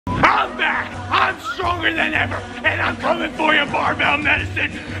I'm back! I'm stronger than ever! And I'm coming for you, barbell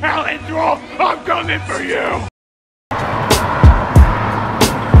medicine! Alan Thrall, I'm coming for you!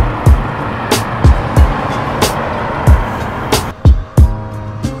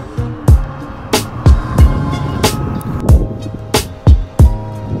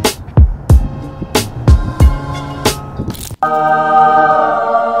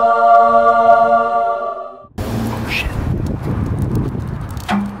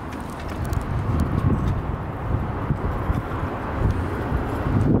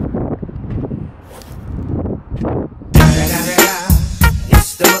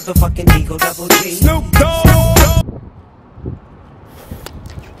 Motherfucking Eagle Double G. Snoop Dogg!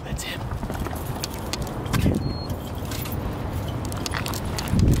 That's him.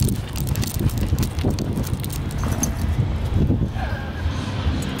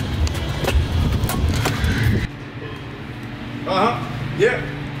 Yeah.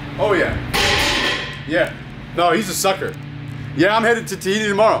 Oh yeah. Yeah. No, he's a sucker. Yeah, I'm headed to Tahiti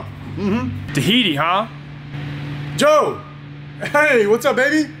tomorrow. Tahiti, huh? Joe! Hey, what's up,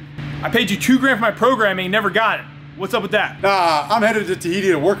 baby? I paid you $2 grand for my programming, never got it. What's up with that? Nah, I'm headed to Tahiti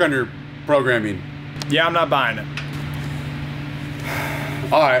to work on your programming. Yeah, I'm not buying it.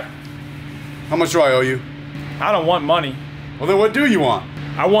 Alright. How much do I owe you? I don't want money. Well, then what do you want?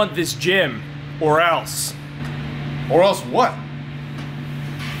 I want this gym, or else. Or else what?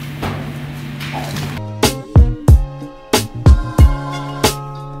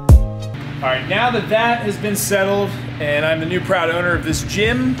 Alright, now that that has been settled, and I'm the new proud owner of this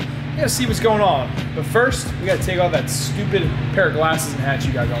gym, we gotta see what's going on. But first, we gotta take off that stupid pair of glasses and hats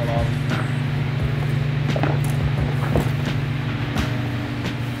you got going on.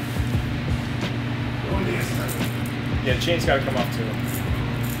 Yeah, the chain's gotta come off too.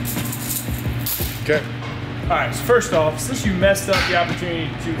 Okay. Alright, so first off, since you messed up the opportunity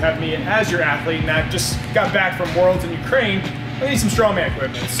to have me as your athlete, and I just got back from Worlds in Ukraine, I need some strongman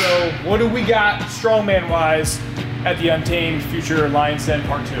equipment. So what do we got strongman-wise at the Untamed Future Lions Den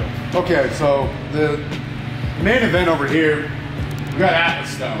Part 2? Okay, so the main event over here, we got Atlas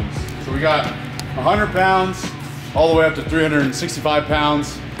stones. So we got 100 pounds all the way up to 365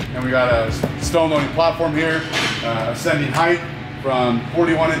 pounds. And we got a stone loading platform here, ascending height from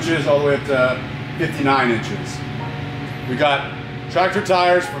 41 inches all the way up to 59 inches. We got tractor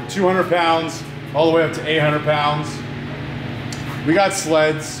tires from 200 pounds all the way up to 800 pounds. We got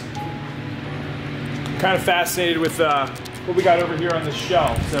sleds. I'm kind of fascinated with what we got over here on the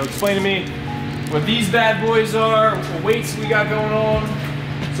shelf. So explain to me what these bad boys are, what weights we got going on.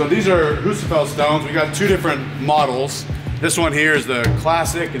 So these are Husafell stones. We got two different models. This one here is the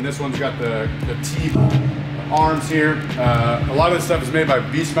classic, and this one's got the T arms here. A lot of this stuff is made by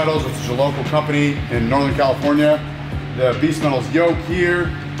Beast Metals, which is a local company in Northern California. The Beast Metals yoke here,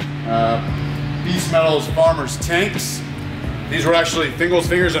 Beast Metals farmers tanks. These were actually Fingal's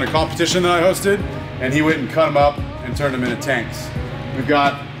fingers in a competition that I hosted, and he went and cut them up and turned them into tanks. We've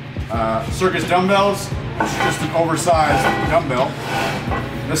got circus dumbbells, which is just an oversized dumbbell.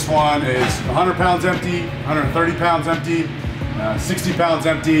 This one is 100 pounds empty, 130 pounds empty, 60 pounds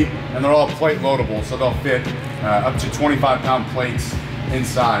empty, and they're all plate loadable, so they'll fit up to 25-pound plates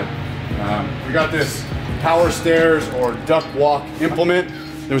inside. We got this power stairs or duck walk implement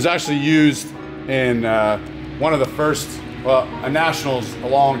that was actually used in one of the first, well, a nationals a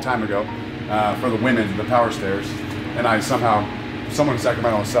long time ago for the women, the power stairs, and someone in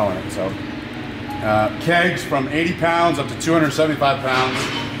Sacramento was selling it. So kegs from 80 pounds up to 275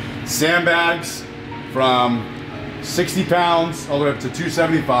 pounds, sandbags from 60 pounds all the way up to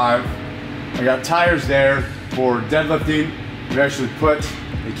 275. I got tires there for deadlifting. We actually put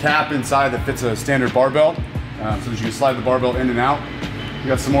a cap inside that fits a standard barbell so that you can slide the barbell in and out. We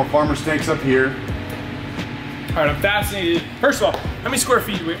got some more farmer's tanks up here. All right, I'm fascinated. First of all, how many square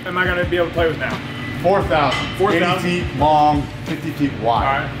feet am I gonna be able to play with now? 4,000. 4,000? 80 feet long, 50 feet wide.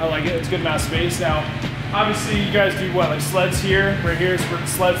 All right, I like it. It's a good amount of space. Now, obviously, you guys do what? Like sleds here? Right here is where the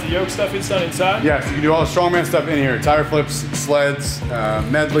sleds, the yoke stuff is done inside? Yeah, so you can do all the strongman stuff in here. Tire flips, sleds,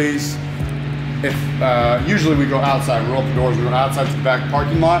 medleys. Usually we go outside. We roll up the doors, we go outside to the back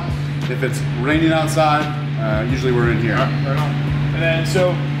parking lot. If it's raining outside, usually we're in here. Right on. And then,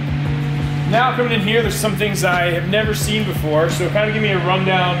 so, now coming in here, there's some things I have never seen before. So kind of give me a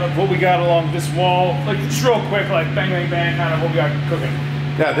rundown of what we got along this wall. Like just real quick, like bang, bang, bang, kind of what we got cooking.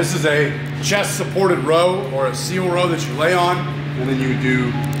 Yeah, this is a chest supported row or a seal row that you lay on, and then you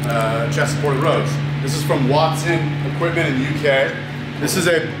do chest supported rows. This is from Watson Equipment in the UK. This is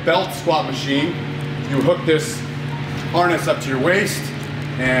a belt squat machine. You hook this harness up to your waist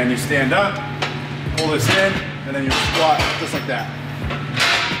and you stand up, pull this in, and then you squat just like that.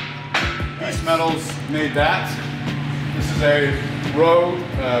 Beast Metals made that. This is a row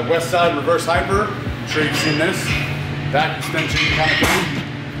west side reverse hyper. I'm sure you've seen this. Back extension kind of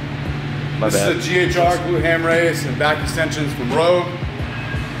thing. This is a GHR glue ham race and back extensions from Rogue.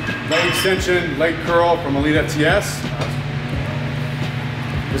 Leg extension, leg curl from Elite FTS.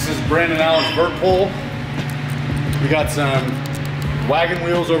 This is Brandon Allen's vert pull. We got some wagon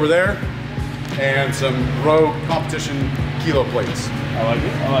wheels over there and some Rogue competition kilo plates. I like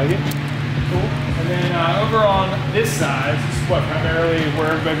it, I like it. Cool. And then over on this side, this is what primarily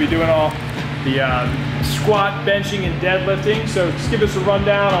where everybody be doing all the squat, benching, and deadlifting. So just give us a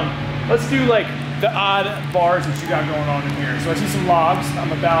rundown on, let's do like the odd bars that you got going on in here. So I see some logs,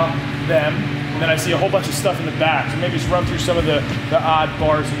 I'm about them. And then I see a whole bunch of stuff in the back. So maybe just run through some of the odd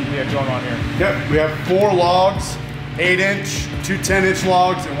bars that we have going on here. Yep, we have 4 logs, 8-inch, 2 10-inch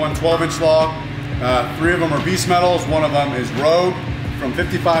logs, and 1 12-inch log. 3 of them are Beast Metals, 1 of them is Rogue, from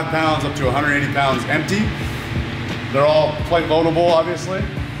 55 pounds up to 180 pounds empty. They're all plate loadable, obviously.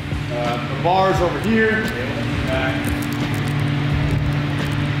 The bars over here.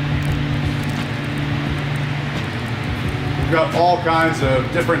 We've got all kinds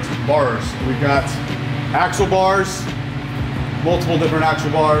of different bars. We've got axle bars, multiple different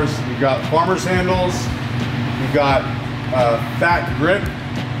axle bars. We've got farmer's handles. We've got fat grip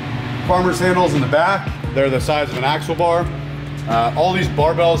farmer's handles in the back. They're the size of an axle bar. All these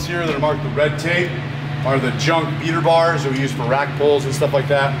barbells here that are marked with red tape are the junk beater bars that we use for rack pulls and stuff like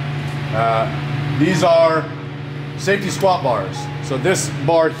that. These are safety squat bars. So this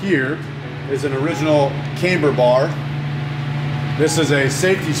bar here is an original camber bar. This is a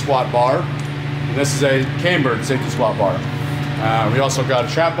safety squat bar. And this is a cambered safety squat bar. We also got a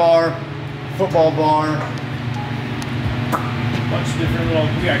trap bar, football bar. Bunch of different little,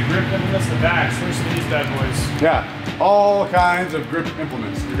 we got grip implements in the back. So some of these bad boys. Yeah, all kinds of grip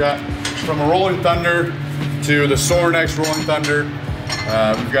implements. We've got from a Rolling Thunder to the Sornex Rolling Thunder.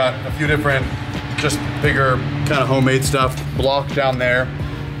 We've got a few different, just bigger kind of homemade stuff. Block down there.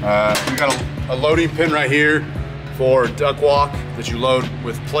 We've got a loading pin right here for duck walk that you load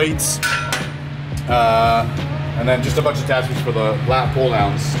with plates. And then just a bunch of attachments for the lat pull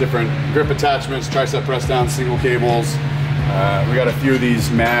downs. Different grip attachments, tricep press downs, single cables. We got a few of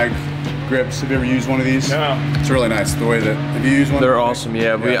these mag grips. Have you ever used one of these? No. It's really nice. The way that, have you used one? They're awesome,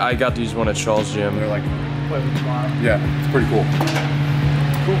 yeah. I got to use one at Charles' gym. They're like, Play with tomorrow. yeah, it's pretty cool.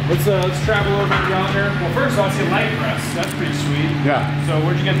 Cool. Let's travel over down here. Well, first I see a leg press. That's pretty sweet. Yeah. So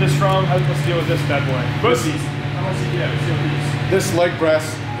where'd you get this from? Let's deal with this bad boy. Both these. How much did you get? Let's deal with these. This leg press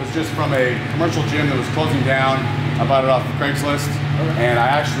was just from a commercial gym that was closing down. I bought it off of Craigslist, and I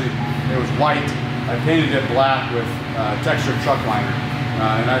actually, it was white. I painted it black with textured truck liner,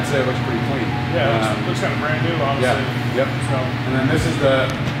 and I'd say it looks pretty clean. Yeah, it looks kind of brand new, honestly. Yeah, yep. So. And then this is the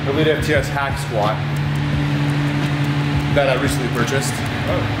Elite FTS hack squat that I recently purchased.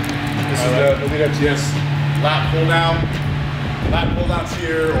 Oh. This is the Elite FTS lat pull down. Lat pull downs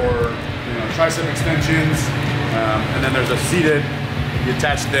here, or tricep extensions, and then there's a seated. You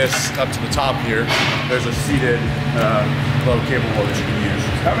attach this up to the top here. There's a seated low cable roll that you can use.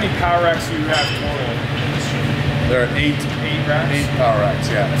 How many power racks do you have total in this gym? There are 8 racks? 8 power racks,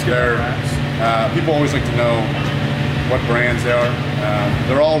 yeah. That's good. They're, people always like to know what brands they are.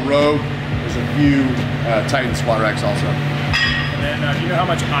 They're all Rogue. There's a few Titan squat racks also. And then do you know how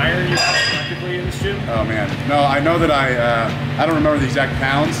much iron you have collectively in this gym? Oh man, no, I know that I don't remember the exact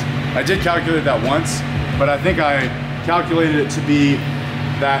pounds. I did calculate that once, but I think I calculated it to be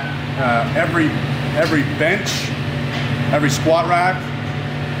that every bench, every squat rack,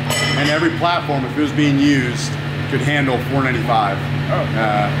 and every platform, if it was being used, could handle 495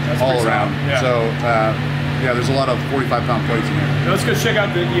 all around. Yeah. So yeah, there's a lot of 45-pound plates in here. Now let's go check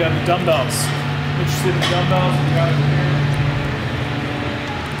out the dumbbells. Interested in the dumbbells? We got it here.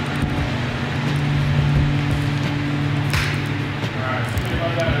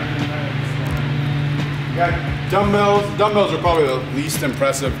 Got dumbbells. Dumbbells are probably the least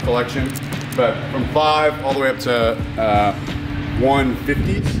impressive collection, but from 5 all the way up to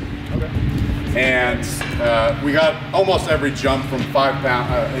 150s. Okay. And we got almost every jump from 5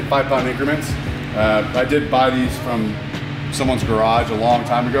 pound in 5 pound increments. I did buy these from someone's garage a long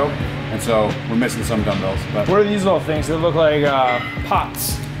time ago, and so we're missing some dumbbells. But what are these little things? They look like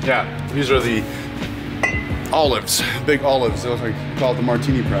pots. yeah, these are the olives, big olives. They look like called the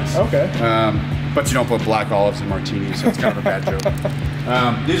martini press. Okay. But you don't put black olives in martinis, so it's kind of a bad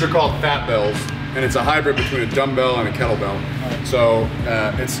joke. These are called fat bells, and it's a hybrid between a dumbbell and a kettlebell. So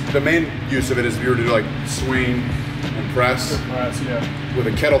it's the main use of it is if you were to do like swing and press. Yeah. With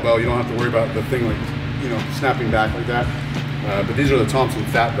a kettlebell, you don't have to worry about the thing like snapping back like that. But these are the Thompson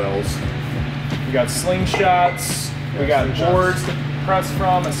fat bells. We got slingshots. We got boards to press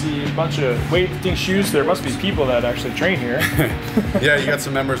from. I see a bunch of weightlifting shoes. There must be people that actually train here. Yeah, you got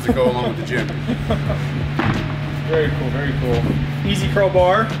some members that go along with the gym. Very cool, very cool. Easy curl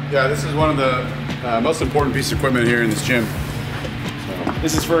bar. Yeah, this is one of the most important pieces of equipment here in this gym.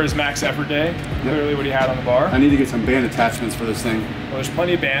 This is for his max effort day. Clearly what he had on the bar. I need to get some band attachments for this thing. Well, there's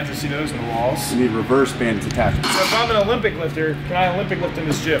plenty of bands. I see those in the walls. You need reverse band attachments. So if I'm an Olympic lifter, can I Olympic lift in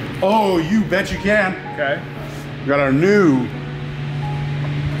this gym? Oh, you bet you can. Okay. We got our new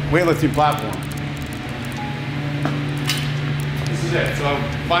weightlifting platform. This is it. So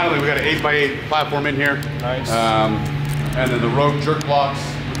finally we got an 8x8 platform in here. Nice. And then the Rogue jerk blocks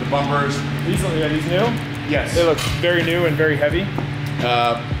with the bumpers. These new? Yes. They look very new and very heavy.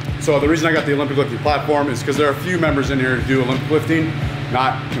 So the reason I got the Olympic lifting platform is because there are a few members in here who do Olympic lifting,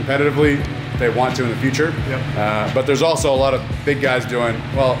 not competitively. They want to in the future. Yep. But there's also a lot of big guys doing,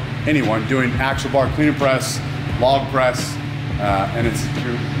 well, anyone doing axle bar clean and press, log press, and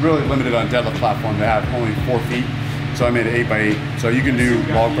you're really limited on deadlift platform. They have only 4 feet, so I made it 8x8. So you can do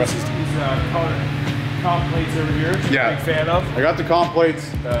log presses. These comp plates over here, which I'm a big fan of. I got the comp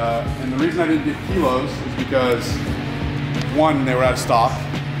plates, and the reason I didn't get kilos is because, one, they were out of stock,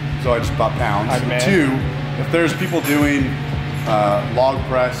 so I just bought pounds. And 2, if there's people doing log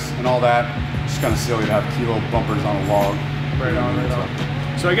press and all that, it's just kind of silly to have kilo bumpers on a log. Right on, right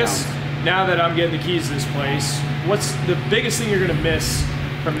on. So I guess now that I'm getting the keys to this place, what's the biggest thing you're gonna miss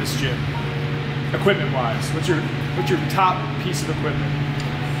from this gym, equipment-wise? What's your top piece of equipment?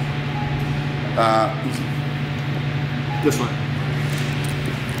 This one.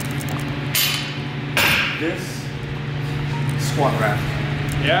 This squat rack.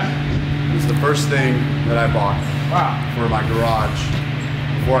 Yeah? It's the first thing that I bought for my garage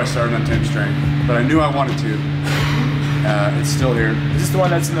before I started Untamed Strength, but I knew I wanted to. It's still here. Is this the one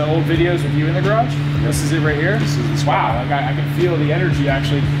that's in the old videos with you in the garage? Yep. This is it right here? This is the wow, I can feel the energy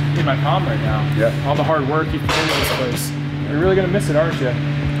actually in my palm right now. Yeah. All the hard work you put into this place. You're really gonna miss it, aren't you?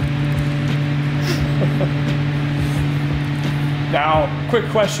 Now, quick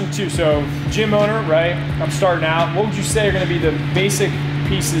question too. So, gym owner, right? I'm starting out. What would you say are gonna be the basic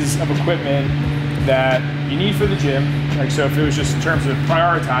pieces of equipment that you need for the gym? Like, so if it was just in terms of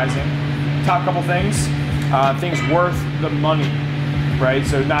prioritizing, top couple things, things worth the money, right?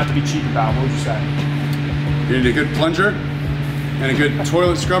 So not to be cheap about, what would you say? You need a good plunger and a good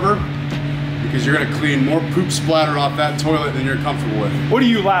toilet scrubber, because you're gonna clean more poop splatter off that toilet than you're comfortable with. What are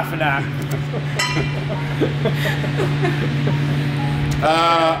you laughing at?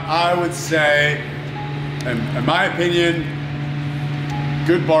 I would say, in my opinion,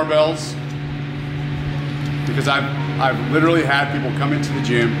 good barbells, because I've literally had people come into the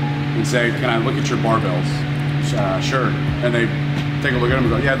gym and say, can I look at your barbells? Sure. And they take a look at them and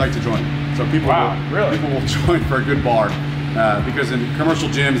go, yeah, I'd like to join. So people will join for a good bar. Because in commercial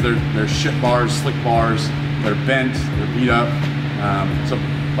gyms, they're shit bars, slick bars, they're bent, they're beat up. So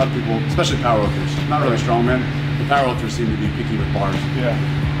a lot of people, especially powerlifters, not really strongmen, the powerlifters seem to be picky with bars. Yeah.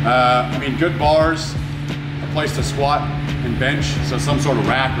 I mean, good bars, a place to squat and bench, so some sort of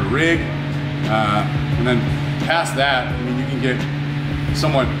rack or rig. And then past that, I mean, you can get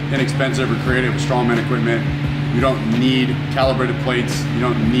somewhat inexpensive or creative with strongman equipment. You don't need calibrated plates. You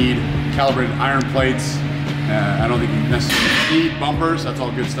don't need calibrated iron plates. I don't think you necessarily need bumpers. That's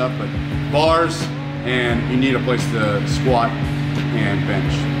all good stuff, but bars, and you need a place to squat and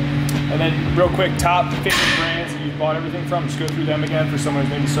bench. And then real quick, top favorite brands that you've bought everything from, just go through them again for someone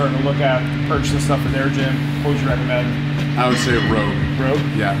who's maybe starting to look at purchasing stuff for their gym. What would you recommend? I would say Rogue. Rogue?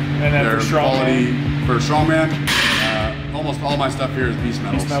 Yeah. And then they're for strongman? For strongman, almost all my stuff here is beast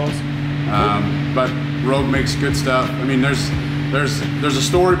metals. Beast metals? But Rogue makes good stuff. I mean, there's a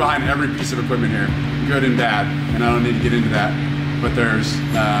story behind every piece of equipment here, good and bad, and I don't need to get into that. But there's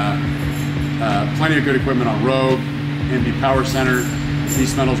plenty of good equipment on Rogue, MB Power Center,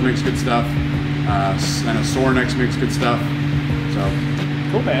 Beast Metals makes good stuff, and a Sornex makes good stuff. So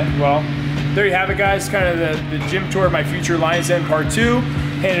cool, man. Well, there you have it, guys. Kind of the gym tour of my future Lions Den Part 2,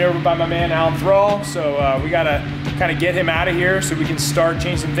 handed over by my man Thrall. So we gotta kind of get him out of here so we can start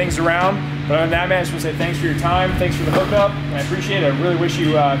changing some things around. But other than that, man, I just want to say thanks for your time, thanks for the hookup. I appreciate it. I really wish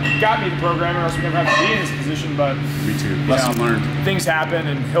you got me the program, or else we never have to be in this position. But me too. Lesson learned. Things happen,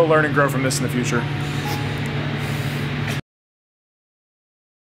 and he'll learn and grow from this in the future.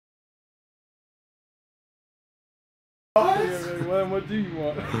 Well, what do you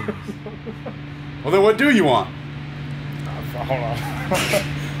want? Well, then what do you want? Hold on.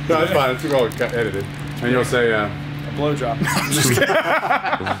 No, it's fine. It's all edited. And you'll say, a blowjob.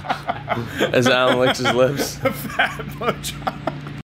 As Alan licks his lips. A fat blowjob.